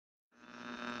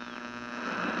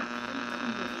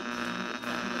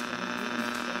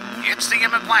It's the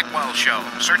Emit Blackwell Show,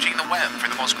 searching the web for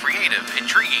the most creative,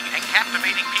 intriguing, and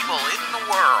captivating people in the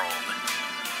world.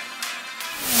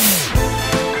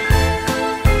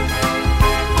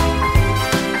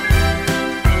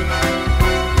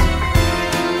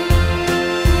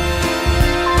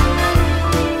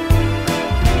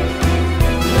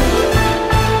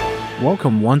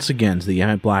 Welcome once again to the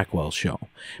Emit Blackwell Show.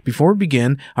 Before we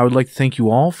begin, I would like to thank you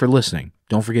all for listening.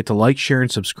 Don't forget to like, share, and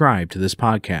subscribe to this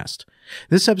podcast.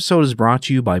 This episode is brought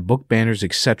to you by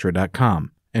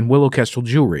BookBannersEtc.com and Willow Kestrel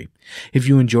Jewelry. If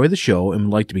you enjoy the show and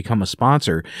would like to become a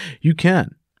sponsor, you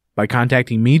can by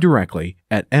contacting me directly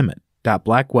at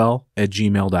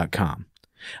emmet.blackwell@gmail.com.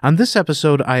 On this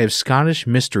episode, I have Scottish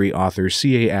mystery author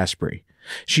C.A. Asbrey.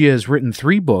 She has written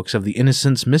 3 books of the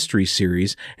Innocence Mystery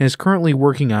series and is currently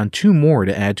working on 2 more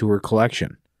to add to her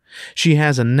collection. She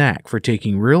has a knack for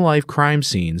taking real-life crime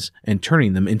scenes and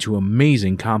turning them into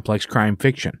amazing complex crime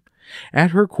fiction.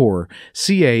 At her core,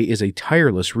 C.A. is a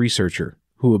tireless researcher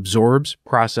who absorbs,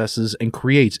 processes, and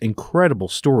creates incredible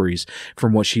stories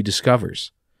from what she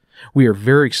discovers. We are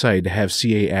very excited to have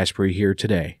C.A. Asbrey here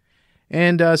today.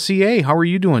 And C.A., how are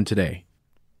you doing today?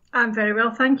 I'm very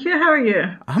well, thank you. How are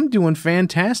you? I'm doing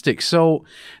fantastic. So,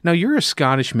 now you're a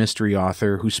Scottish mystery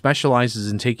author who specializes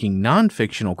in taking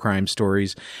non-fictional crime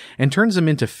stories and turns them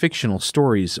into fictional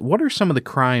stories. What are some of the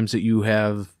crimes that you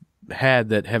have had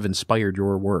that have inspired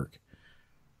your work?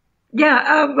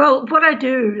 Yeah, well, what I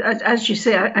do, as you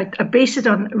say, I base it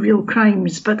on real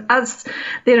crimes, but as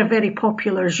they're a very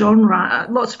popular genre,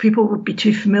 lots of people would be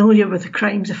too familiar with the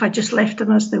crimes if I just left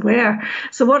them as they were.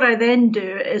 So what I then do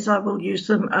is I will use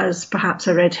them as perhaps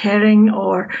a red herring,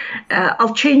 or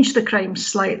I'll change the crimes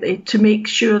slightly to make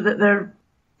sure that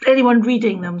anyone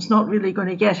reading them is not really going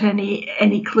to get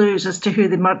any clues as to who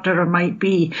the murderer might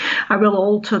be. I will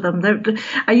alter them.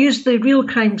 I use the real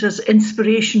crimes as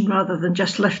inspiration rather than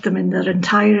just lift them in their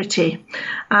entirety.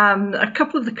 A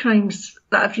couple of the crimes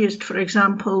that I've used, for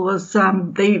example, was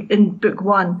in book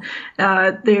 1.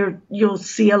 There you'll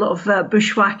see a lot of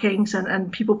bushwhackings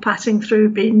and people passing through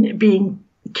being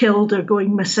killed or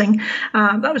going missing.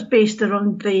 That was based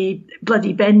around the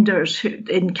bloody benders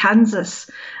in Kansas,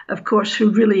 of course, who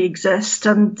really exist.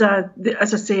 And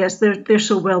as I say, as they're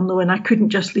so well known, I couldn't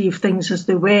just leave things as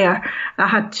they were. I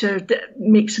had to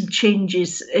make some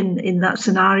changes in that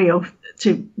scenario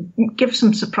to give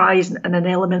some surprise and an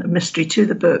element of mystery to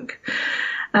the book.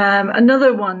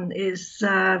 Another one is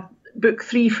book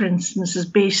 3, for instance, is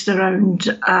based around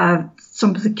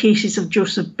some of the cases of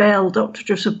Joseph Bell. Dr.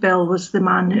 Joseph Bell was the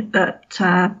man that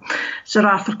Sir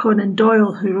Arthur Conan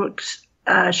Doyle, who wrote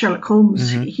Sherlock Holmes,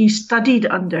 he studied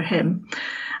under him.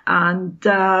 And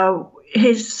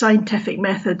his scientific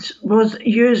method was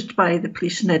used by the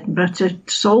police in Edinburgh to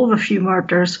solve a few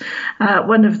murders.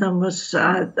 One of them was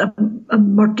a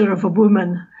murder of a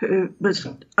woman who was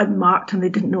unmarked and they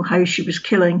didn't know how she was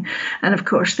killing. And of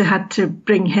course, they had to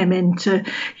bring him in to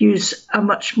use a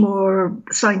much more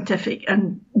scientific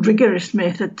and rigorous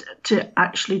method to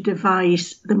actually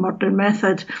devise the murder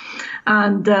method.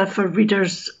 And for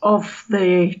readers of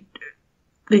the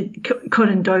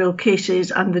Conan Doyle cases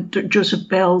and the Joseph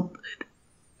Bell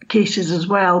cases as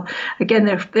well, again,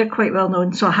 they're quite well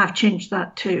known, so I have changed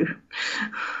that too.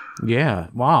 Yeah,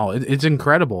 wow, it's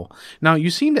incredible. Now, you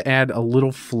seem to add a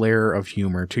little flair of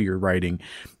humor to your writing.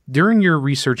 During your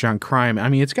research on crime, I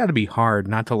mean, it's got to be hard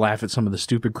not to laugh at some of the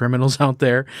stupid criminals out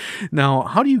there. Now,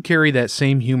 how do you carry that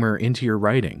same humor into your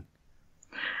writing?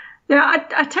 Yeah,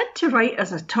 I tend to write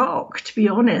as I talk, to be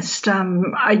honest.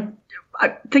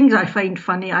 Things I find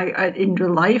funny in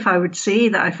real life, I would say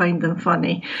that I find them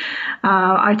funny.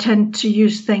 I tend to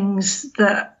use things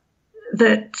that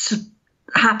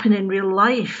happen in real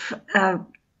life.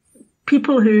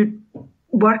 People who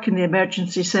work in the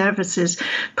emergency services,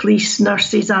 police,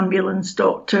 nurses, ambulance,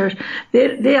 doctors,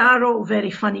 they are all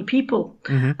very funny people,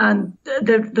 and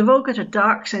they've all got a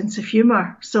dark sense of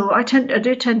humour. So I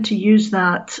do tend to use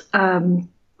that,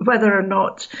 whether or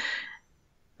not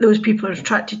those people are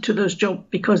attracted to those jobs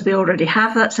because they already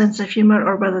have that sense of humour,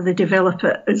 or whether they develop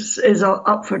it is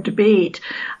up for debate.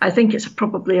 I think it's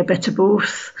probably a bit of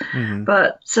both.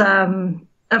 But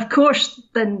of course,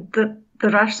 then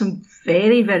there are some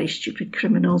very, very stupid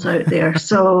criminals out there.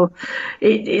 So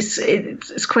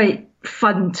it's quite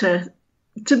fun to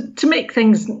make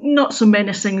things not so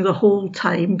menacing the whole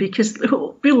time, because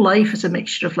real life is a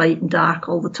mixture of light and dark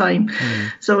all the time.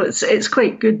 So it's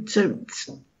quite good to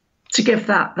give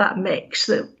that mix,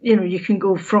 that, you know, you can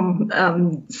go from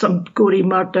some gory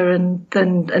murder and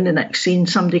then in the next scene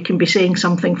somebody can be saying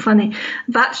something funny.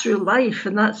 That's real life,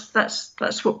 and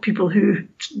that's what people who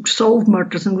solve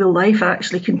murders in real life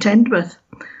actually contend with.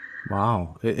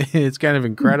 Wow. It's kind of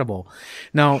incredible.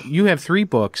 Now, you have 3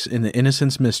 books in the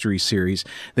Innocence Mystery series.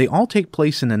 They all take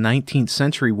place in the 19th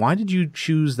century. Why did you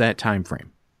choose that time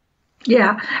frame?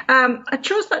 Yeah, I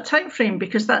chose that time frame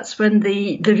because that's when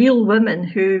the real women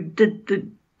who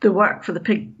did the work for the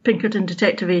Pinkerton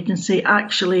Detective Agency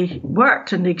actually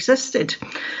worked and existed.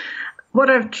 What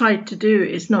I've tried to do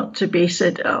is not to base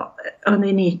it on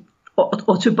any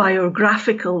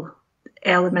autobiographical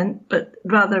element, but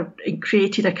rather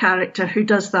created a character who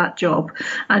does that job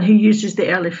and who uses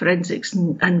the early forensics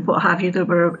and what have you that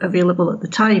were available at the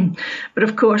time. But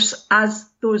of course, as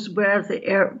those were the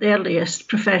earliest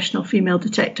professional female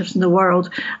detectives in the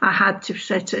world, I had to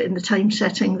set it in the time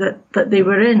setting that they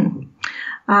were in.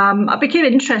 I became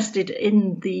interested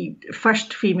in the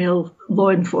first female law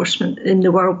enforcement in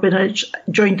the world when I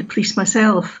joined the police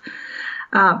myself.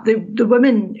 The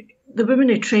women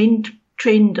who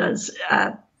trained us,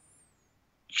 her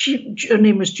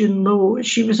name was June Lowe.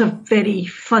 She was a very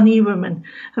funny woman,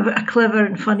 a clever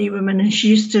and funny woman, and she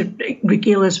used to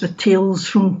regale us with tales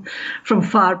from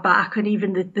far back, and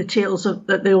even the tales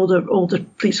that the older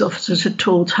police officers had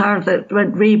told her that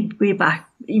went way back,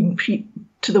 even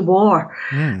to the war.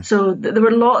 So there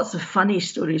were lots of funny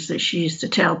stories that she used to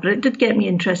tell, but it did get me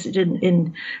interested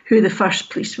in who the first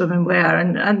policewomen were,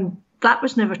 and that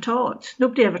was never taught.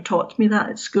 Nobody ever taught me that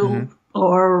at school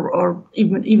or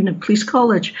even in police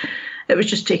college. It was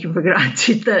just taken for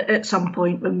granted that at some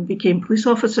point when we became police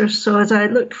officers. So as I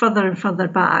looked further and further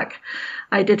back,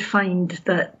 I did find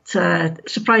that,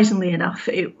 surprisingly enough,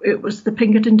 it was the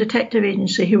Pinkerton Detective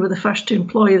Agency who were the first to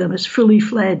employ them as fully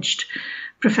fledged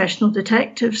professional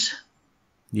detectives.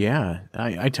 Yeah,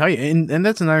 I tell you, and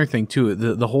that's another thing too.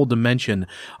 The whole dimension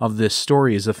of this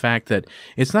story is the fact that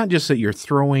it's not just that you're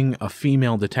throwing a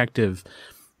female detective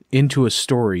into a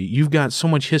story. You've got so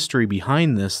much history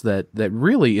behind this that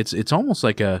really it's almost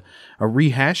like a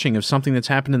rehashing of something that's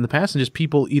happened in the past, and just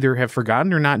people either have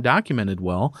forgotten or not documented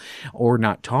well or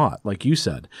not taught, like you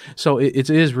said. So it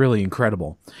is really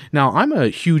incredible. Now, I'm a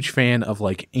huge fan of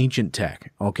like ancient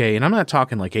tech, okay? And I'm not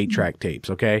talking like 8-track tapes,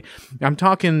 okay? I'm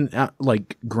talking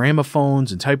like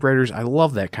gramophones and typewriters. I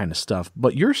love that kind of stuff.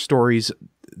 But your stories,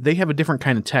 they have a different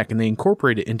kind of tech and they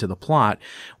incorporate it into the plot.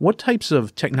 What types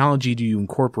of technology do you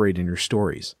incorporate in your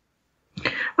stories?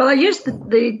 Well, I used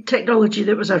the technology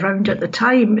that was around at the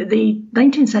time. The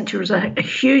 19th century was a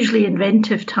hugely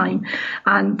inventive time,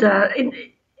 and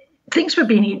things were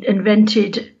being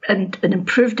invented and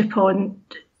improved upon,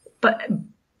 but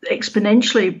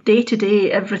exponentially, day to day,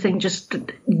 everything just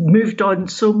moved on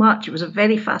so much. It was a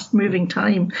very fast moving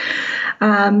time.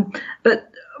 But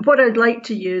what I'd like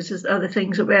to use is other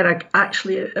things that were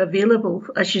actually available.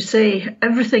 As you say,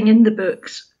 everything in the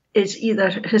books is either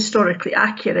historically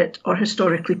accurate or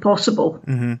historically possible.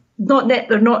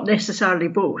 They're not necessarily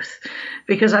both,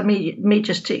 because I may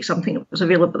just take something that was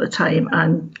available at the time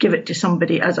and give it to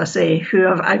somebody, as I say, who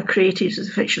I've created as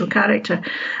a fictional character.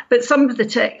 But some of the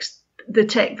tech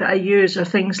that I use are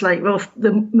things like, well,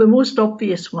 the most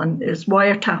obvious one is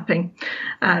wiretapping.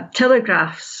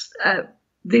 Telegraphs,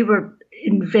 they were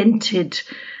invented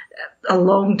a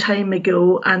long time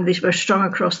ago, and they were strung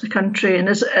across the country. And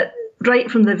right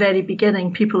from the very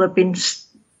beginning, people have been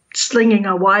slinging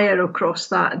a wire across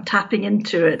that and tapping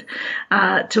into it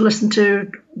to listen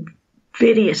to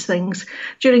various things.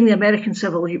 During the American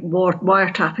Civil War,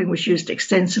 wiretapping was used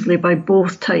extensively by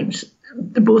both sides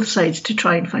to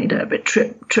try and find out about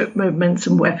troop movements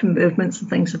and weapon movements and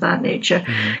things of that nature.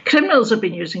 Criminals have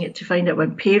been using it to find out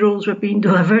when payrolls were being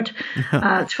delivered,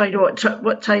 to find out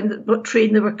what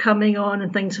train they were coming on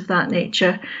and things of that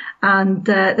nature. And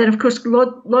then, of course,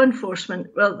 law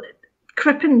enforcement. Well,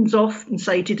 Crippen's often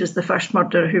cited as the first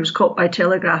murderer who was caught by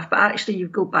telegraph, but actually you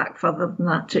go back further than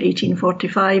that to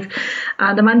 1845.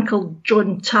 And a man called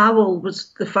John Towell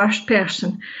was the first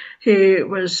person who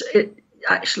was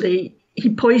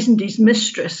he poisoned his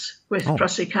mistress with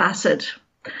prussic acid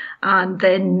and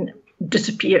then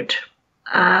disappeared.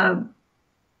 The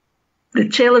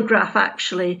telegraph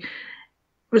actually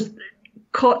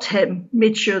caught him,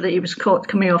 made sure that he was caught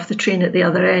coming off the train at the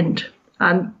other end.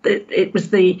 And it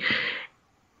was it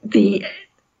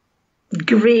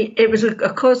was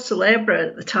a cause célèbre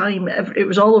at the time. It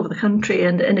was all over the country,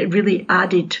 and it really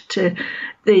added to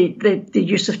the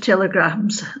use of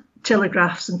telegraphs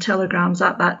and telegrams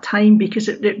at that time, because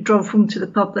it drove home to the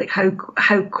public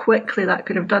how quickly that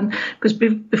could have done. Because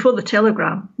before the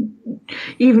telegram,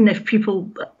 even if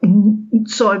people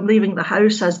saw him leaving the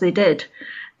house as they did,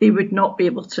 they would not be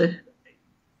able to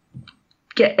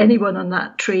get anyone on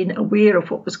that train aware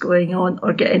of what was going on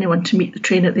or get anyone to meet the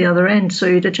train at the other end.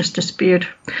 So he'd have just disappeared.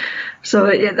 So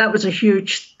that was a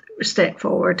huge step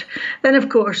forward. Then, of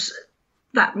course,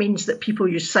 that means that people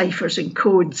use ciphers and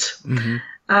codes.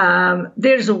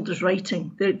 They're as old as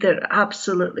writing. They're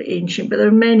absolutely ancient, but there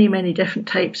are many, many different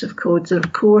types of codes. And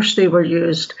of course, they were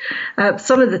used.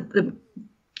 Some of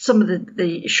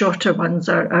the shorter ones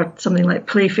are something like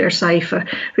Playfair cipher,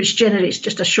 which generates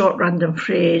just a short random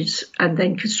phrase and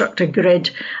then construct a grid,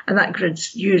 and that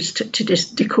grid's used to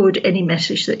just decode any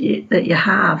message that you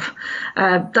have.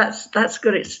 That's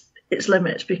got its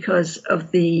limits because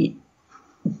of the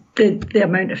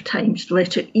amount of times the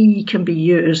letter E can be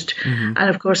used, and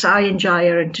of course I and J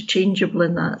are interchangeable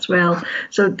in that as well.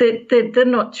 So they're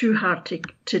not too hard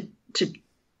to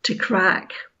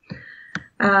crack.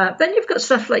 Then you've got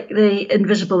stuff like the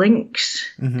invisible inks,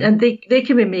 and they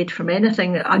can be made from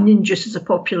anything. Onion juice is a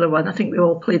popular one. I think we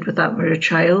all played with that when we were a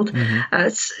child.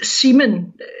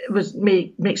 Semen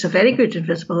makes a very good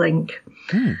invisible ink.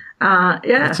 Yeah,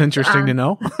 that's interesting to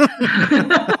know.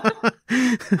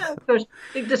 Of course,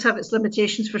 it does have its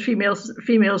limitations for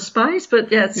female spies,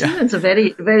 but yeah, semen's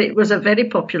was a very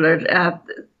popular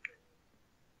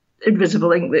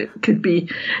invisible ink that could be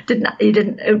didn't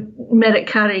merit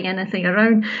carrying anything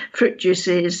around. Fruit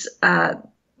juices,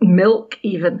 milk,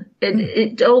 even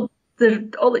they're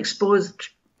all exposed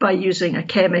by using a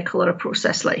chemical or a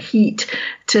process like heat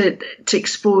to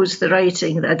expose the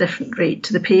writing at a different rate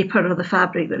to the paper or the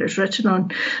fabric that it's written on.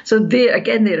 So they're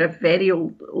a very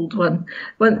old one.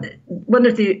 One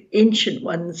of the ancient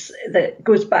ones that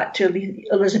goes back to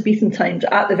Elizabethan times,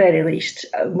 at the very least,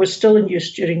 was still in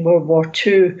use during World War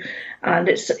II, and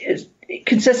it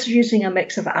consists of using a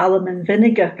mix of alum and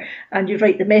vinegar, and you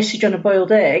write the message on a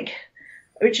boiled egg,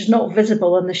 which is not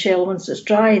visible on the shell once it's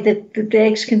dry. The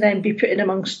eggs can then be put in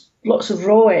amongst lots of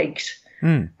raw eggs.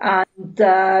 And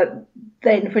then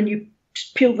when you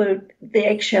peel the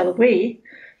eggshell away,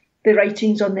 the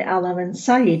writing's on the alum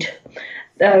inside.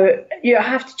 Now, you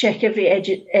have to check every egg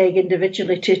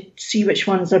individually to see which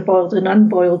ones are boiled and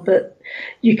unboiled, but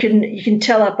you can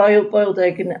tell a boiled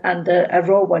egg and a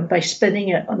raw one by spinning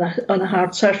it on a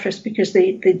hard surface, because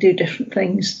they do different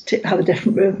things to have a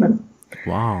different movement.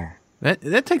 Wow.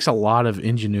 That takes a lot of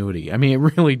ingenuity. I mean,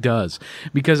 it really does.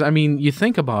 Because, I mean, you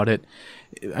think about it,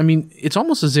 I mean, it's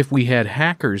almost as if we had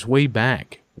hackers way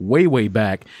back,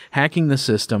 hacking the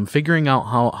system, figuring out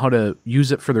how to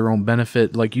use it for their own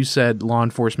benefit. Like you said, law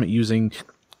enforcement using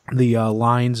the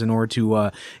lines in order to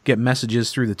get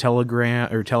messages through the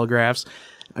telegraphs.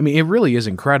 I mean, it really is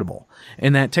incredible.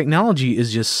 And that technology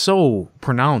is just so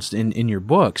pronounced in your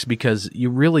books, because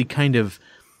you really kind of...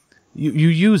 You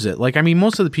use it. Like, I mean,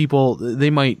 most of the people, they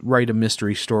might write a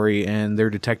mystery story and their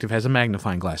detective has a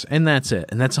magnifying glass, and that's it.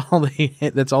 And that's all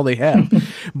they have.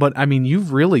 But, I mean,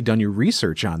 you've really done your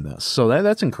research on this. So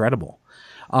that's incredible.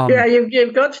 Yeah,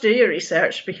 you've got to do your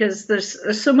research, because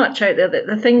there's so much out there that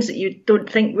the things that you don't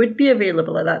think would be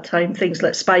available at that time, things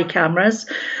like spy cameras,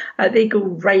 they go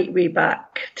right way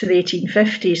back to the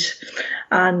 1850s.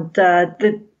 And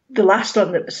the last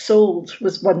one that was sold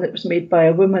was one that was made by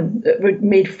a woman,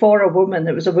 made for a woman.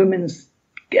 It was a woman's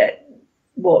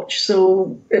watch,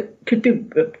 so it could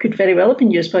very well have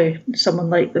been used by someone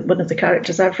like one of the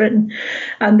characters I've written.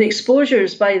 And the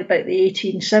exposures by about the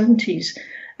 1870s,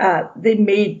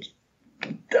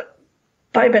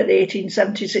 by about the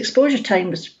 1870s, exposure time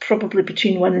was probably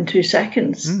between 1 and 2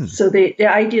 seconds. So the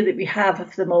idea that we have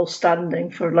of them all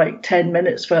standing for like 10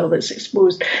 minutes while it's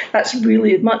exposed, that's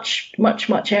really much, much,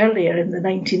 much earlier in the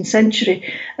 19th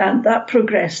century. And that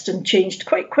progressed and changed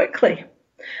quite quickly.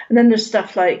 And then there's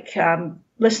stuff like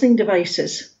listening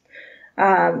devices.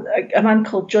 A man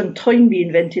called John Toynbee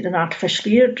invented an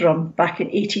artificial eardrum back in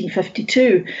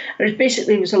 1852. And it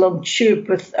basically was a long tube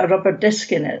with a rubber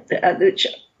disc in it, which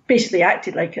basically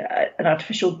acted like an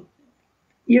artificial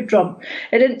eardrum.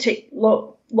 It didn't take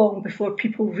long before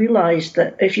people realised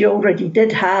that if you already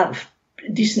did have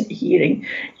decent hearing,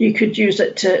 you could use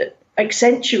it to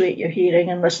accentuate your hearing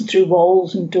and listen through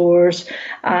walls and doors.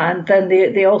 And then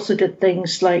they also did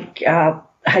things like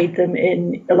hide them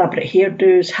in elaborate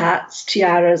hairdos, hats,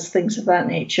 tiaras, things of that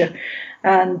nature.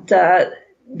 And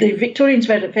the Victorians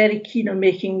were very keen on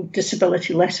making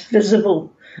disability less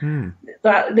visible.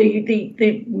 That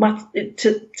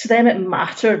to them it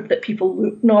mattered that people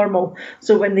looked normal.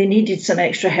 So when they needed some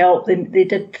extra help, they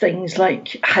did things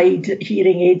like hide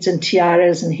hearing aids and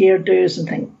tiaras and hairdos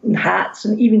and hats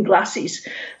and even glasses.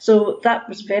 So that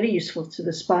was very useful to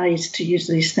the spies to use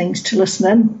these things to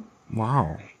listen in.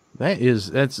 Wow.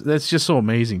 That's just so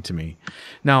amazing to me.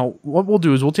 Now, what we'll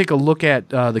do is we'll take a look at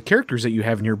the characters that you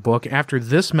have in your book after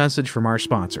this message from our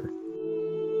sponsor.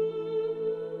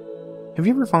 Have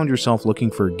you ever found yourself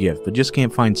looking for a gift but just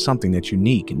can't find something that's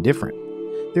unique and different?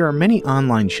 There are many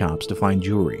online shops to find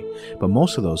jewelry, but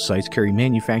most of those sites carry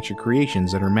manufactured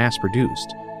creations that are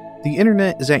mass-produced. The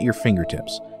internet is at your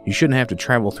fingertips. You shouldn't have to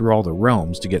travel through all the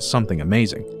realms to get something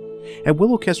amazing. At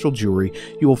Willow Kestrel Jewelry,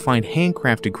 you will find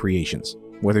handcrafted creations.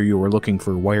 Whether you are looking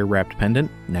for wire-wrapped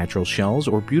pendant, natural shells,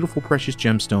 or beautiful precious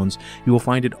gemstones, you will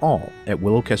find it all at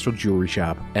Willow Kestrel Jewelry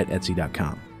Shop at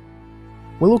Etsy.com.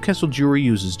 Willow Kestrel Jewelry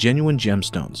uses genuine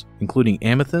gemstones, including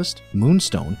amethyst,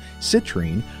 moonstone,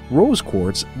 citrine, rose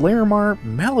quartz, larimar,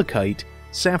 malachite,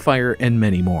 sapphire, and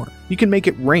many more. You can make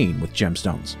it rain with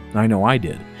gemstones. I know I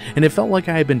did, and it felt like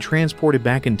I had been transported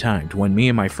back in time to when me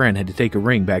and my friend had to take a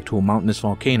ring back to a mountainous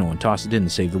volcano and toss it in to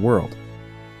save the world.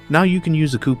 Now you can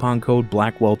use the coupon code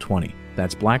Blackwell20,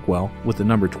 that's Blackwell with the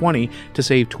number 20, to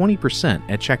save 20%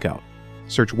 at checkout.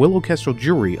 Search Willow Kestrel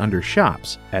Jewelry under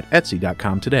Shops at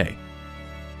Etsy.com today.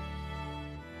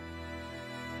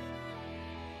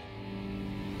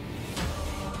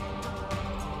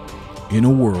 In a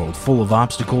world full of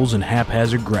obstacles and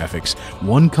haphazard graphics,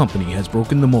 one company has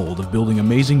broken the mold of building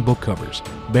amazing book covers,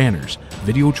 banners,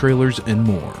 video trailers, and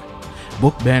more.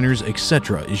 Book Banners,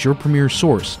 etc. is your premier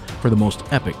source for the most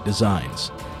epic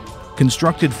designs.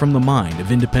 Constructed from the mind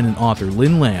of independent author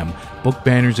Lynn Lamb, Book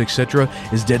Banners, etc.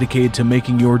 is dedicated to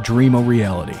making your dream a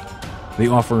reality. They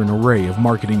offer an array of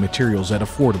marketing materials at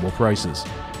affordable prices.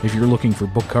 If you're looking for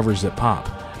book covers that pop,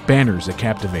 banners that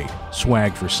captivate,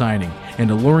 swag for signing, and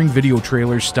alluring video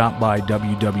trailers, stop by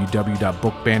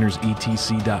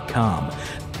www.bookbannersetc.com.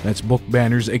 That's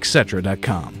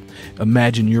bookbannersetc.com.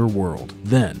 Imagine your world,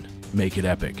 then make it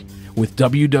epic with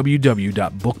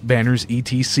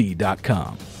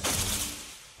www.bookbannersetc.com.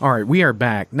 All right, we are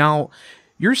back. Now,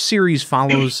 your series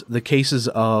follows the cases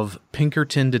of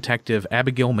Pinkerton detective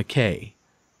Abigail McKay.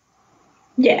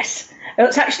 Yes.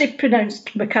 It's actually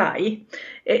pronounced Mackay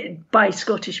by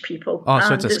Scottish people. Oh,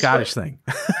 so it's a Scottish thing.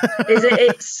 As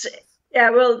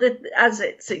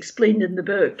it's explained in the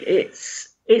book, it's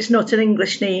not an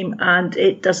English name and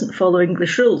it doesn't follow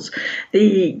English rules.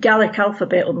 The Gaelic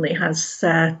alphabet only has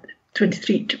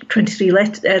 23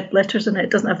 letters in it. It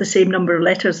doesn't have the same number of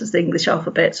letters as the English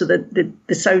alphabet, so the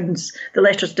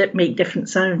letters make different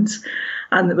sounds.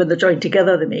 And when they're joined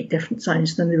together, they make different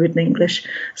sounds than they would in English.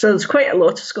 So there's quite a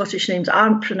lot of Scottish names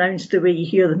aren't pronounced the way you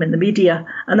hear them in the media.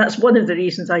 And that's one of the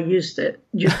reasons I used that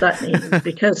name,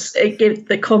 because it gives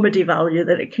the comedy value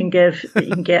that it can give, that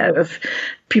you can get out of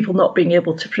people not being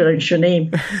able to pronounce your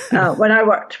name. When I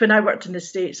worked in the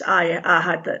States, I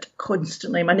had that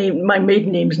constantly. My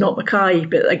maiden name's not Mackay,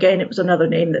 but again, it was another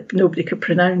name that nobody could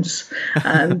pronounce.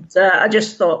 And I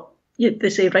just thought, they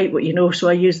say write what you know, so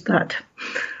I used that.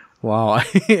 Wow.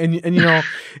 and you know,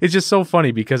 it's just so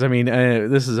funny because, I mean,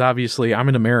 this is obviously, I'm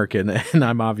an American and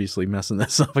I'm obviously messing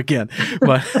this up again,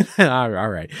 but all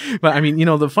right. But I mean, you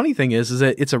know, the funny thing is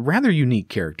that it's a rather unique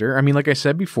character. I mean, like I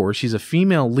said before, she's a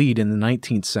female lead in the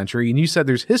 19th century, and you said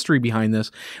there's history behind this,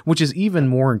 which is even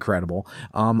more incredible.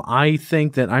 I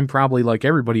think that I'm probably like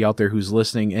everybody out there who's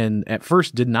listening and at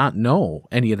first did not know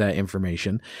any of that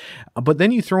information, but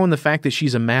then you throw in the fact that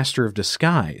she's a master of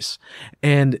disguise,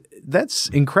 and that's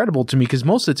incredible to me because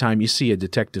most of the time you see a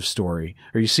detective story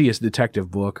or you see a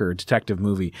detective book or a detective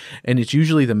movie, and it's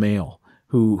usually the male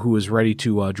who is ready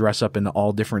to dress up in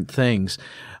all different things.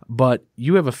 But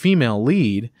you have a female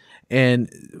lead, and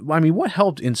I mean, what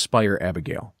helped inspire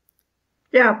Abigail?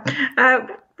 Yeah,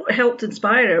 what helped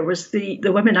inspire her was the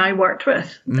women I worked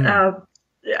with.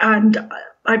 And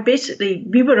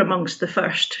we were amongst the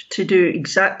first to do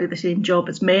exactly the same job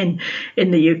as men in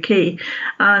the UK.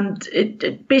 And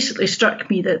it basically struck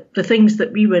me that the things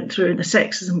that we went through and the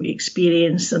sexism we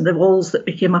experienced and the walls that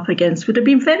we came up against would have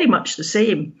been very much the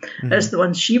same as the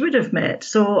ones she would have met.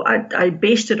 So I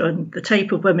based it on the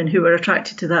type of women who were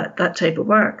attracted to that type of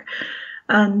work.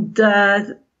 And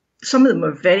some of them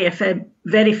were very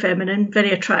feminine,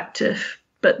 very attractive,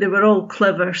 but they were all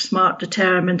clever, smart,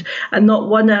 determined, and not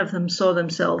one of them saw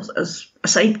themselves as a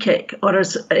sidekick or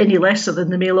as any lesser than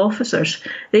the male officers.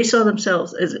 They saw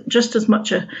themselves as just as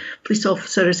much a police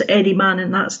officer as any man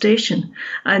in that station,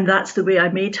 and that's the way I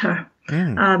made her.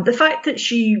 The fact that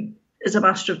she is a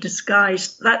master of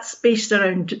disguise, that's based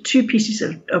around two pieces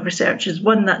of research.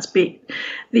 One,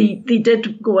 they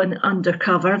did go in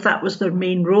undercover. That was their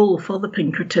main role for the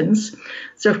Pinkertons.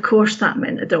 So, of course, that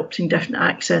meant adopting different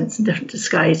accents and different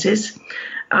disguises.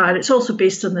 And it's also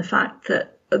based on the fact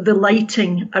that the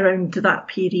lighting around that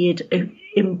period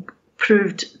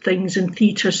improved things in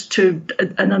theatres to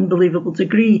an unbelievable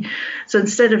degree. So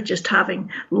instead of just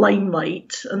having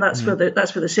limelight, and that's where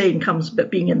the saying comes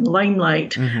about being in the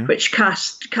limelight, which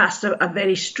cast a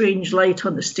very strange light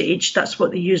on the stage. That's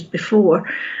what they used before,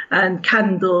 and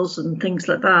candles and things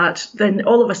like that. Then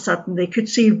all of a sudden they could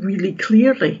see really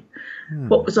clearly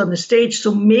what was on the stage.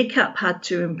 So makeup had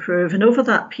to improve, and over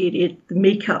that period, the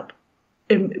makeup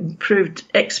improved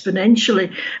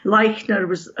exponentially. Leichner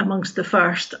was amongst the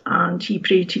first, and he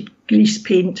created grease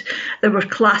paint. There were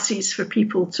classes for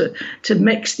people to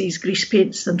mix these grease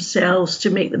paints themselves to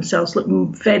make themselves look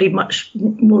very much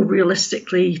more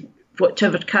realistically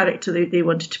whatever character they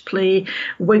wanted to play.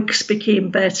 Wigs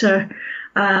became better,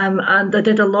 and I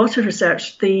did a lot of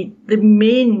research. The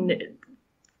main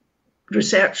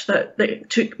research that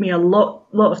took me a lot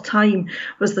of time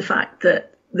was the fact that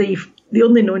the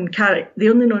only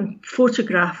known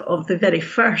photograph of the very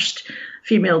first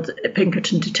female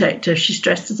Pinkerton detective, she's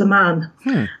dressed as a man,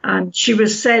 and she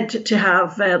was said to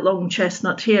have long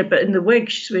chestnut hair, but in the wig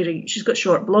she's got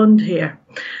short blonde hair.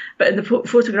 But in the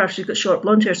photograph she's got short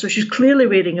blonde hair, so she's clearly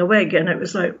wearing a wig. And I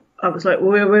was like,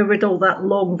 well, where would all that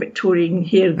long Victorian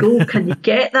hair go? Can you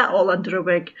get that all under a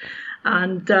wig?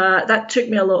 And that took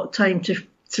me a lot of time to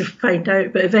find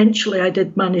out, but eventually I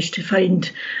did manage to find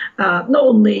not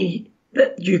only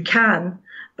that you can,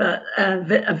 but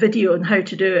a video on how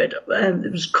to do it.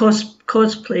 It was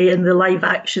cosplay and the live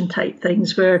action type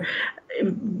things, where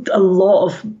a lot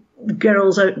of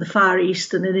girls out in the Far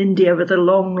East and in India with their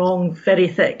long, very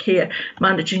thick hair,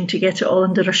 managing to get it all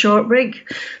under a short wig.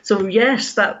 So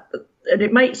yes, and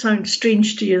it might sound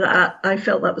strange to you that I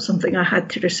felt that was something I had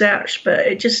to research, but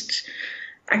it just,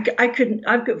 I couldn't.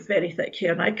 I've got very thick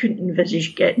hair, and I couldn't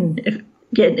envisage getting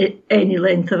it any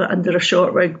length of it under a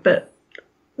short wig. But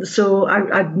so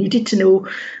I needed to know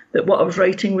that what I was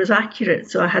writing was accurate.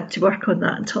 So I had to work on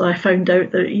that until I found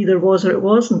out that it either was or it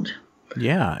wasn't.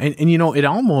 Yeah. And you know,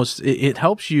 it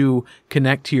helps you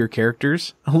connect to your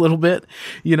characters a little bit.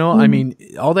 You know, I mean,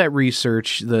 all that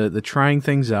research, the trying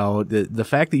things out, the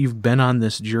fact that you've been on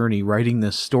this journey writing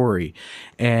this story,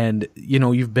 and, you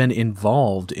know, you've been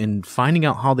involved in finding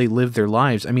out how they live their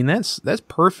lives. I mean, that's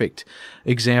perfect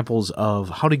examples of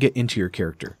how to get into your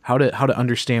character, how to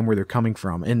understand where they're coming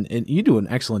from. And you do an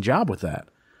excellent job with that.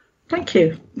 Thank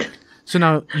you. So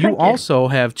now you also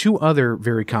have two other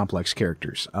very complex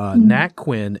characters, Nat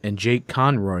Quinn and Jake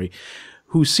Conroy,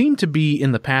 who seem to be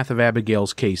in the path of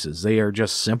Abigail's cases. They are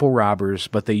just simple robbers,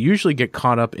 but they usually get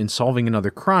caught up in solving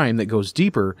another crime that goes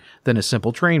deeper than a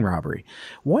simple train robbery.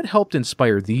 What helped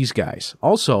inspire these guys?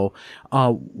 Also,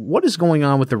 what is going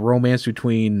on with the romance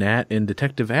between Nat and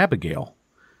Detective Abigail?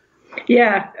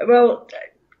 Yeah, well,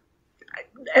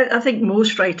 I think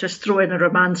most writers throw in a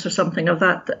romance or something of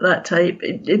that type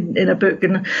in a book,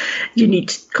 and you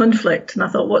need conflict. And I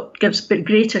thought, what gives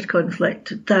greater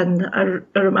conflict than a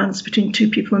romance between two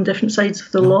people on different sides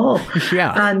of the law?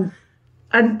 Yeah.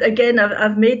 And again,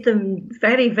 I've made them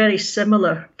very, very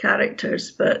similar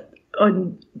characters, but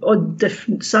on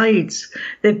different sides.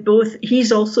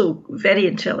 He's also very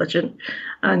intelligent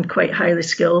and quite highly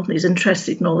skilled. He's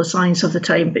interested in all the science of the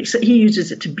time, but he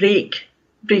uses it to break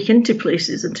into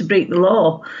places and to break the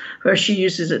law, where she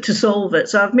uses it to solve it.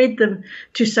 So I've made them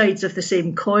two sides of the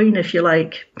same coin, if you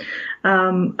like.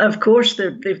 Of course,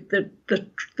 they're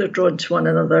drawn to one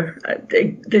another.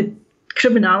 The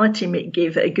criminality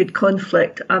gave it a good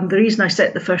conflict, and the reason I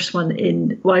set the first one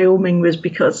in Wyoming was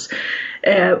because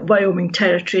Wyoming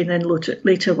Territory and then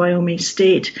later Wyoming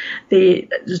State,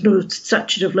 there's no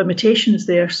statute of limitations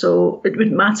there, so it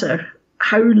wouldn't matter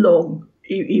how long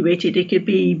he waited. He could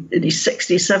be in his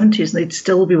 60s, 70s, and they'd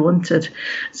still be wanted.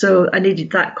 So I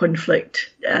needed that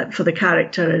conflict for the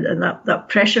character, and that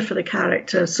pressure for the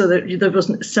character, so that there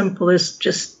wasn't as simple as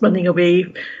just running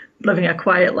away, living a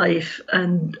quiet life,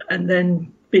 and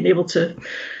then being able to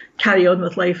carry on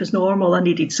with life as normal. I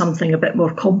needed something a bit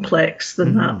more complex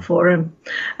than that for him.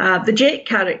 The Jake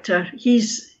character,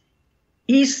 he's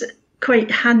quite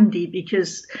handy,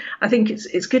 because I think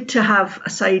it's good to have a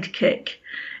sidekick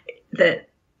that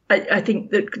I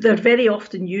think that they're very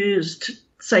often used,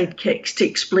 sidekicks, to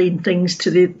explain things to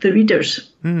the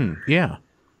readers. Yeah.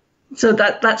 So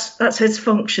that's his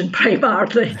function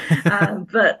primarily,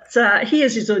 but he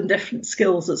has his own different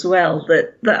skills as well.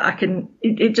 That I can.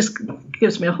 It just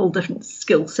gives me a whole different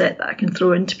skill set that I can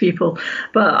throw into people.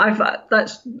 But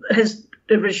that's his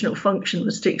original function,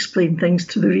 was to explain things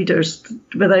to the readers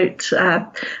without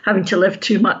having to live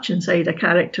too much inside a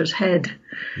character's head.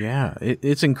 Yeah,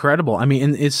 it's incredible. I mean,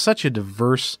 and it's such a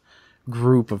diverse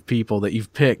group of people that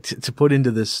you've picked to put into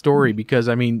this story, because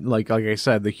I mean, like I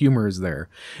said, the humor is there.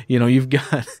 You know, you've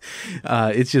got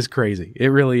it's just crazy. It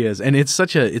really is, and it's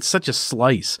such a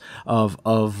slice of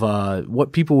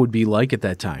what people would be like at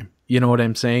that time. You know what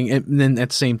I'm saying? And then at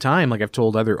the same time, like I've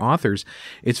told other authors,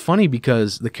 it's funny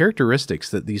because the characteristics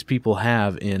that these people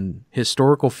have in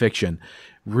historical fiction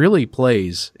really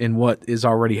plays in what is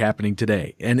already happening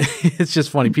today. And it's just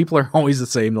funny. People are always the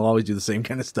same. They'll always do the same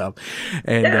kind of stuff.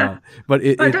 And, but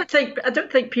I don't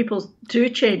think people do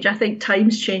change. I think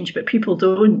times change, but people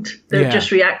don't. They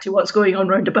just react to what's going on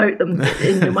round about them,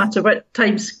 no matter what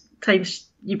times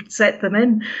you set them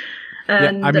in.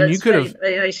 And I mean, you could have.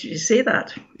 I should say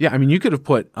that. Yeah, I mean, you could have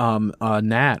put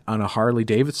Nat on a Harley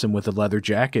Davidson with a leather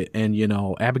jacket, and you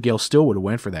know, Abigail still would have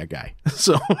went for that guy.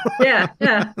 So yeah,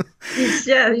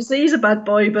 he's a bad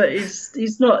boy, but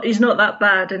he's not that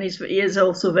bad, and he is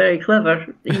also very clever.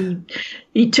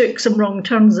 He took some wrong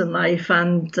turns in life,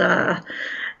 and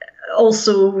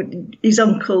also his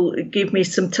uncle gave me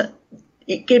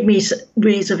it gave me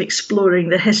ways of exploring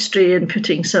the history and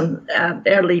putting some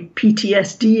early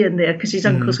PTSD in there, because his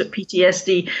uncle's got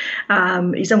PTSD.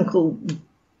 His uncle,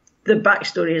 the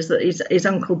backstory is that his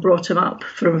uncle brought him up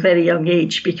from a very young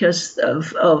age because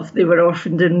of they were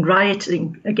orphaned in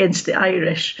rioting against the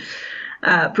Irish,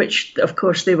 which of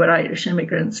course they were Irish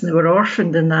immigrants and they were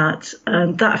orphaned in that,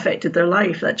 and that affected their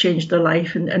life. That changed their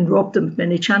life and robbed them of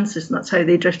many chances, and that's how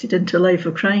they drifted into a life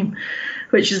of crime,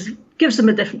 which gives them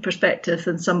a different perspective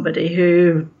than somebody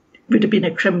who would have been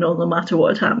a criminal no matter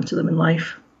what had happened to them in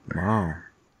life. Wow.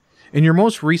 In your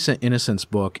most recent Innocence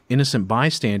book, Innocent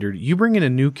Bystander, you bring in a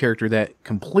new character that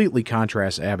completely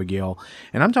contrasts Abigail,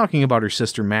 and I'm talking about her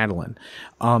sister Madeline.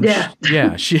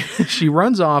 She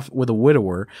runs off with a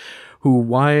widower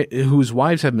whose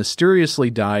wives have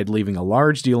mysteriously died, leaving a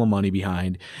large deal of money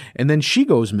behind, and then she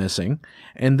goes missing,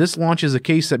 and this launches a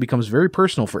case that becomes very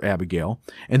personal for Abigail.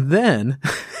 And then,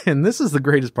 and this is the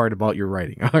greatest part about your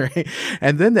writing, all right?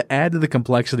 And then to add to the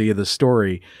complexity of the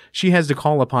story, she has to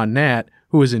call upon Nat,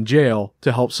 who is in jail,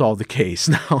 to help solve the case.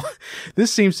 Now,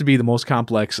 this seems to be the most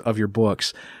complex of your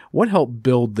books. What helped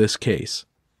build this case?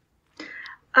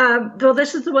 Well,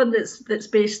 this is the one that's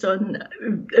based on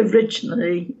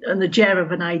originally on the germ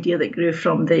of an idea that grew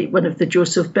from one of the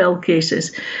Joseph Bell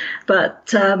cases, but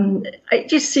it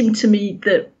just seemed to me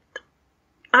that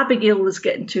Abigail was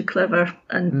getting too clever,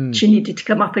 and she needed to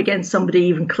come up against somebody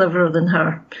even cleverer than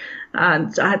her,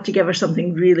 and I had to give her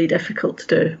something really difficult to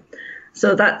do.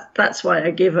 So that's why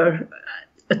I gave her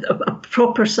a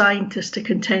proper scientist to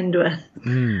contend with,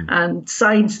 and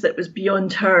science that was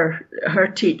beyond her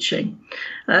teaching.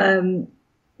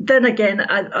 Then again,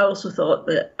 I also thought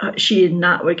that she and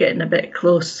Nat were getting a bit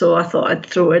close, so I thought I'd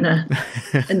throw in a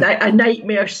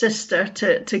nightmare sister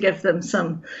to give them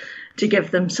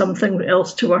something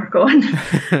else to work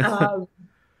on.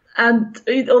 And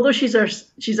although she's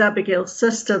Abigail's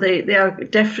sister, they are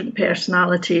different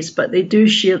personalities, but they do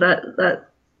share that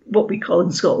what we call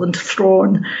in Scotland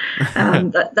thrawn,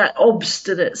 that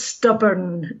obstinate,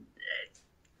 stubbornness,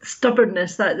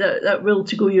 that will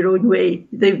to go your own way.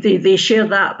 They share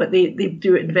that, but they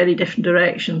do it in very different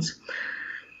directions.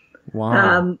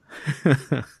 Wow.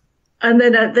 And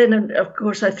then of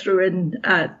course I threw in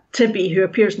Tibby, who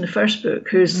appears in the first book,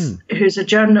 who's a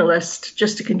journalist,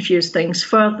 just to confuse things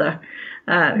further.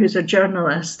 Who's a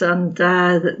journalist, and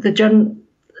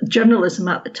journalism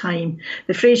at the time,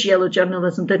 the phrase yellow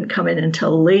journalism didn't come in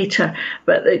until later,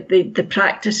 but the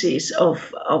practices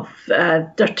of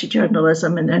dirty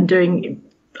journalism and doing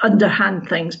underhand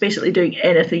things, basically doing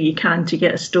anything you can to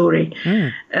get a story,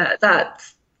 that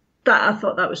I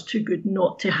thought that was too good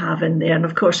not to have in there. And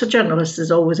of course, a journalist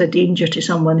is always a danger to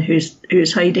someone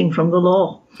who's hiding from the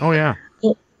law. Oh yeah.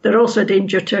 They're also a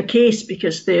danger to a case,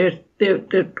 because they're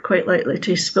quite likely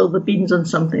to spill the beans on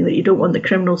something that you don't want the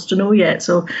criminals to know yet.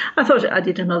 So I thought it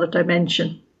added another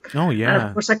dimension. Oh yeah. And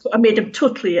of course, I made him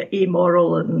totally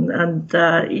amoral, and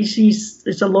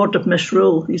he's a lord of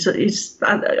misrule. I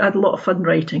had a lot of fun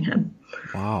writing him.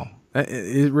 Wow.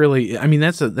 It really, I mean,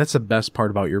 that's the best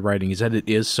part about your writing, is that it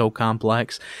is so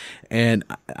complex. And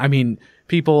I mean,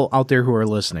 people out there who are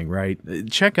listening, right?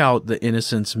 Check out the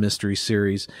Innocence Mystery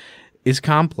series. It's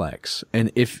complex.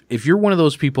 And if you're one of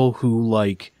those people who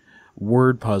like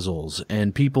word puzzles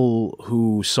and people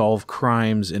who solve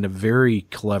crimes in a very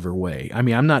clever way. I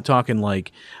mean, I'm not talking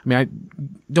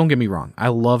don't get me wrong. I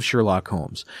love Sherlock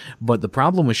Holmes, but the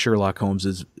problem with Sherlock Holmes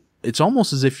is it's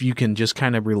almost as if you can just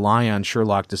kind of rely on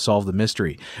Sherlock to solve the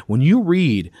mystery. When you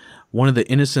read one of the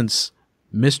Innocence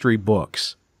mystery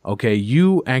books, Okay,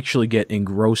 you actually get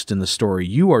engrossed in the story.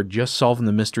 You are just solving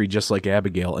the mystery just like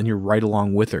Abigail, and you're right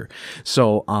along with her.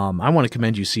 So I want to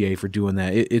commend you, CA, for doing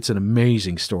that. It's an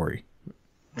amazing story.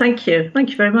 Thank you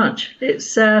very much.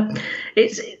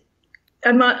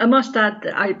 I must add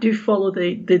that I do follow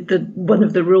the one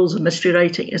of the rules of mystery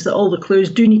writing is that all the clues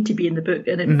do need to be in the book,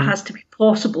 and it has to be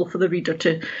possible for the reader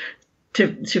to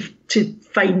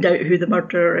find out who the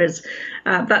murderer is.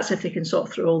 That's if they can sort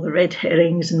through all the red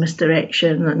herrings and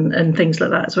misdirection and things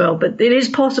like that as well. But it is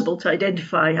possible to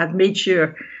identify. I've made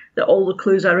sure that all the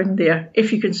clues are in there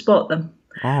if you can spot them.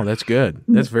 Oh, that's good.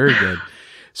 That's very good.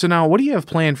 So now, what do you have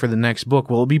planned for the next book?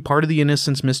 Will it be part of the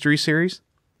Innocence Mystery series?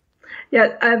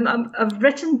 Yeah, I've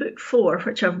written book 4,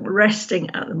 which I'm resting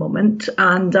at the moment,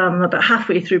 and I'm about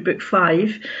halfway through book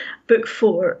 5. Book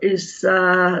 4 is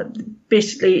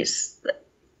basically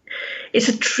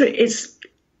it's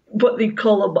what they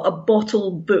call a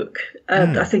bottle book.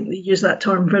 I think they use that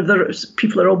term where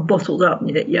people are all bottled up,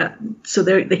 so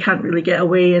they can't really get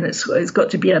away, and it's got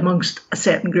to be amongst a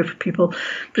certain group of people.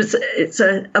 But it's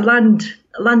a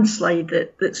landslide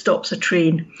that stops a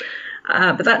train,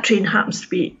 but that train happens to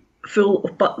be full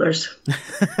of butlers.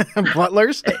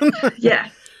 Butlers? Yeah,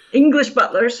 English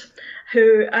butlers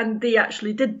and they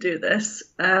actually did do this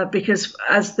because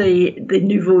as the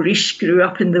nouveau riche grew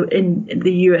up in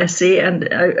the USA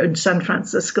and out in San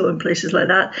Francisco and places like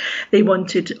that, they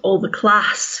wanted all the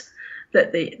class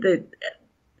that the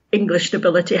English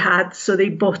nobility had, so they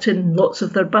bought in lots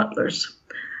of their butlers.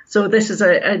 So this is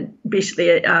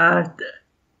basically an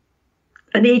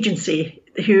agency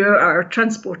who are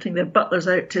transporting their butlers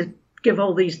out to give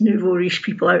all these nouveau riche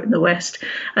people out in the West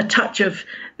a touch of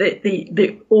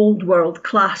the old world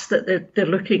class that they're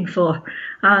looking for.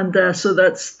 And so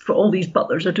that's what all these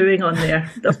butlers are doing on there.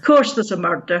 Of course there's a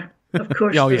murder. Of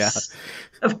course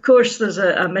Of course there's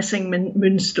a missing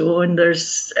moonstone.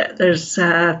 There's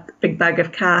a big bag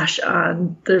of cash,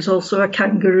 and there's also a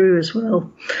kangaroo as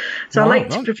well. So I like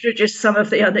to produce some of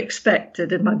the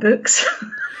unexpected in my books.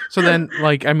 So then,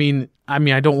 I mean,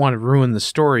 I don't want to ruin the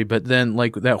story, but then,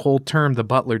 that whole term, the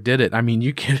butler did it. I mean,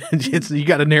 you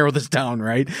got to narrow this down,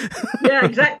 right? Yeah,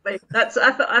 exactly.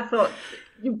 I thought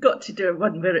you've got to do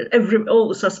one where all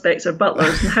the suspects are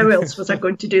butlers, and how else was I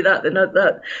going to do that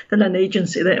than an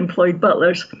agency that employed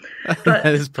butlers? But that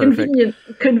is perfect.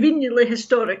 Conveniently,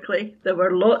 historically, there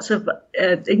were lots of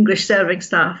English serving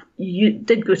staff. You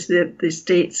did go to the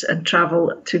States and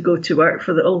travel to go to work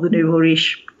for all the nouveau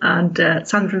riche. And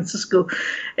San Francisco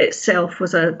itself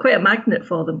was quite a magnet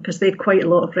for them because they had quite a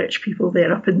lot of rich people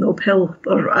there up in Nob Hill,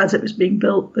 or as it was being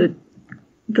built, the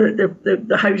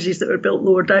houses that were built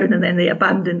lower down and then they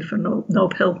abandoned for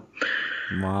Nob Hill.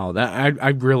 Wow, I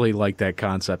really like that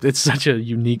concept. It's such a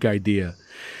unique idea.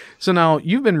 So now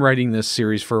you've been writing this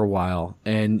series for a while,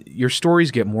 and your stories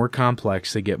get more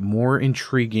complex, they get more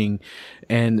intriguing,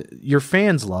 and your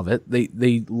fans love it.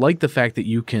 They like the fact that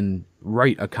you can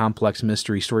write a complex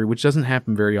mystery story, which doesn't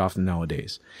happen very often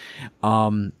nowadays.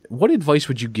 What advice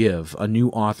would you give a new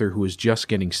author who is just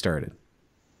getting started?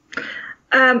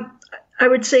 I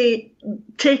would say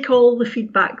take all the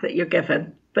feedback that you're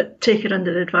given, but take it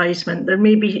under advisement. There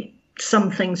may be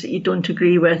some things that you don't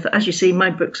agree with. As you say,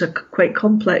 my books are quite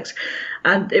complex,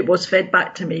 and it was fed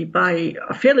back to me by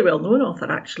a fairly well-known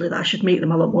author, actually, that I should make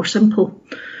them a lot more simple.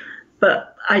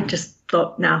 But I just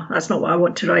thought, no, that's not what I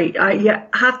want to write. You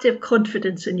have to have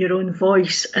confidence in your own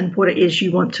voice and what it is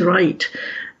you want to write.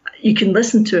 You can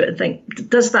listen to it and think,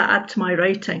 does that add to my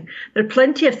writing? There are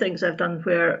plenty of things I've done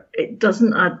where it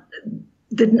didn't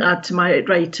add to my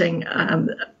writing,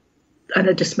 and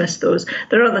I dismiss those.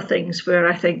 There are other things where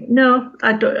I think, no,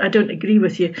 I don't agree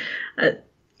with you.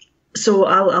 So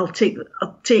I'll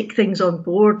take things on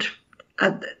board.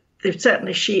 They've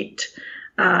certainly shaped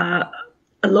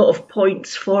a lot of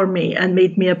points for me and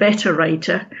made me a better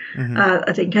writer. Mm-hmm.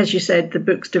 I think, as you said, the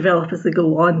books develop as they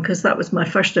go on, because that was my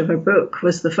first ever book,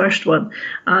 was the first one.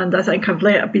 And I think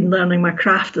I've been learning my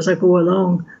craft as I go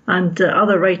along, and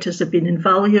other writers have been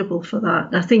invaluable for that.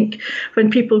 And I think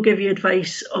when people give you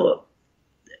advice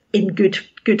in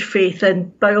good faith,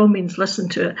 then by all means listen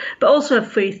to it, but also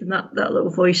have faith in that little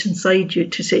voice inside you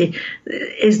to say,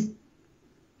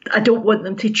 I don't want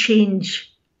them to change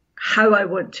how I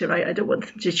want to write. I don't want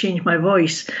them to change my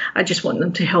voice. I just want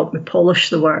them to help me polish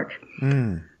the work.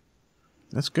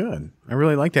 That's good. I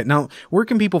really like that. Now, where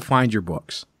can people find your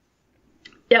books?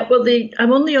 Yeah, well,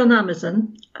 I'm only on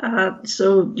Amazon,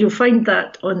 so you'll find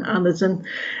that on Amazon.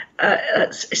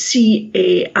 That's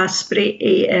CA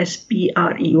Asbrey,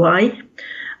 ASBREY,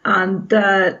 and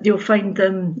you'll find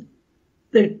them.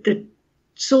 They're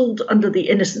sold under the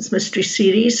Innocence Mystery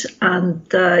series, and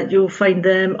you'll find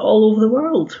them all over the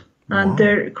world. And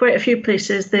there are quite a few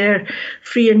places. They're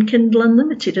free and Kindle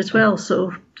Unlimited as well.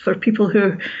 So for people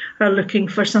who are looking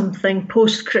for something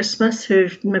post-Christmas, who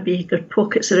maybe their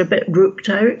pockets are a bit rooked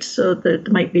out, so there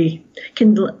might be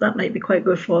Kindle, that might be quite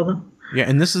good for them. Yeah,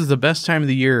 and this is the best time of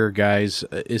the year, guys,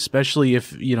 especially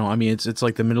if, it's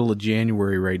like the middle of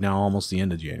January right now, almost the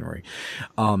end of January,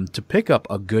 to pick up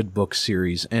a good book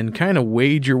series and kind of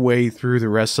wade your way through the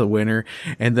rest of the winter.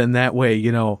 And then that way,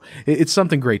 it's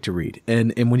something great to read.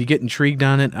 And when you get intrigued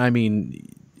on it,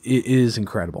 it is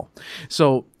incredible.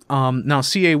 So now,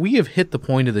 CA, we have hit the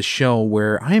point of the show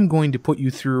where I am going to put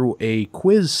you through a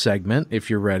quiz segment, if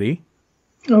you're ready.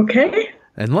 Okay.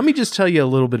 And let me just tell you a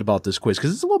little bit about this quiz,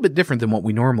 because it's a little bit different than what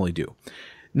we normally do.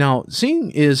 Now, seeing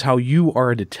is how you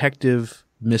are a detective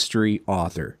mystery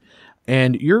author,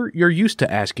 and you're used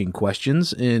to asking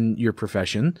questions in your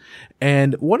profession.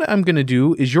 And what I'm going to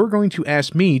do is you're going to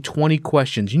ask me 20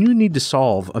 questions. You need to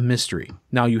solve a mystery.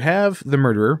 Now, you have the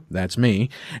murderer, that's me,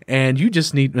 and you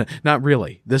just need... Not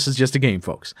really. This is just a game,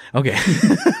 folks. Okay.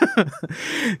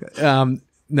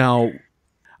 Now,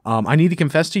 I need to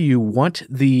confess to you what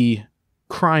the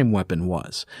crime weapon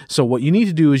was. So what you need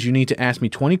to do is you need to ask me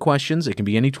 20 questions. It can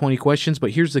be any 20 questions,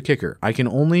 but here's the kicker. I can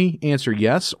only answer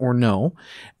yes or no,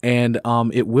 and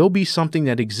it will be something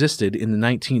that existed in the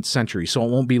 19th century, so it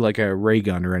won't be like a ray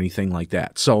gun or anything like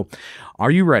that. So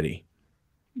are you ready?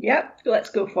 Yep, let's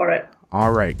go for it.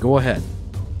 All right, go ahead.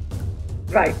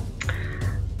 Right.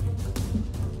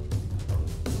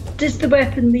 Does the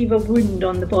weapon leave a wound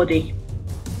on the body?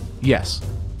 Yes.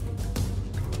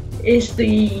 Is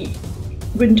the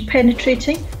wound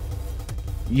penetrating?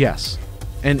 Yes.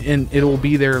 And it'll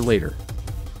be there later.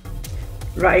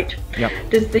 Right. Yep.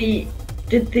 Did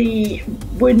the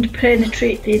wound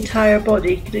penetrate the entire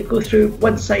body? Did it go through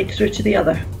one side through to the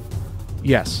other?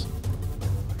 Yes.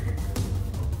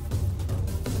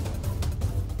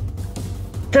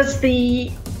 Does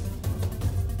the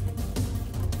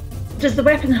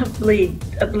weapon have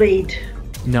a blade?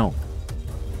 No.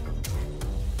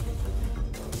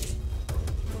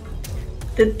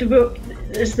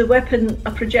 Is the weapon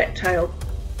a projectile?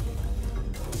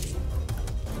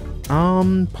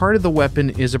 Part of the weapon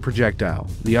is a projectile.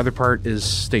 The other part is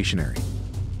stationary.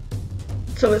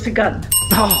 So it's a gun.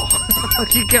 Oh,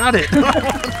 you got it.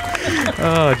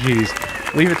 Oh,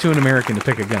 jeez. Leave it to an American to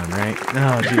pick a gun, right?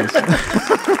 Oh, jeez.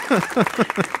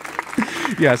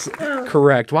 Yes,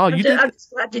 correct. Wow, I'm just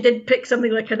glad you didn't pick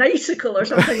something like an icicle or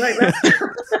something like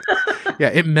that. Yeah,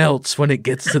 it melts when it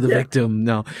gets to the victim.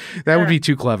 No, that would be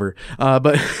too clever.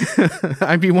 But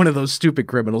I'd be one of those stupid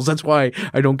criminals. That's why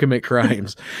I don't commit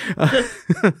crimes.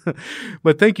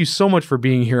 But thank you so much for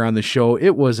being here on the show.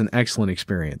 It was an excellent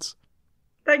experience.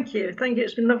 Thank you. Thank you.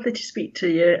 It's been lovely to speak to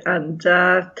you. And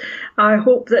I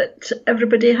hope that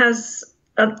everybody has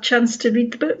a chance to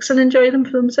read the books and enjoy them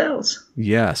for themselves.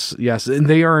 Yes, yes. And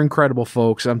they are incredible,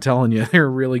 folks. I'm telling you, they're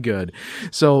really good.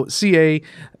 So, CA,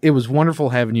 it was wonderful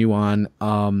having you on.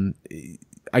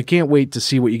 I can't wait to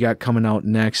see what you got coming out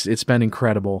next. It's been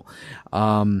incredible.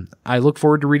 I look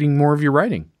forward to reading more of your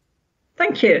writing.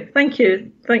 Thank you. Thank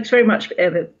you. Thanks very much,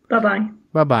 Emit. Bye-bye.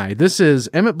 Bye-bye. This is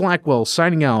Emit Blackwell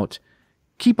signing out.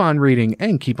 Keep on reading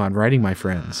and keep on writing, my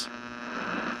friends.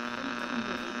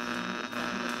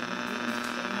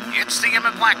 It's the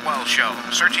Emit Blackwell Show,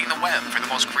 searching the web for the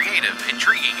most creative,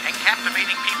 intriguing, and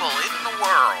captivating people in the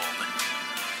world.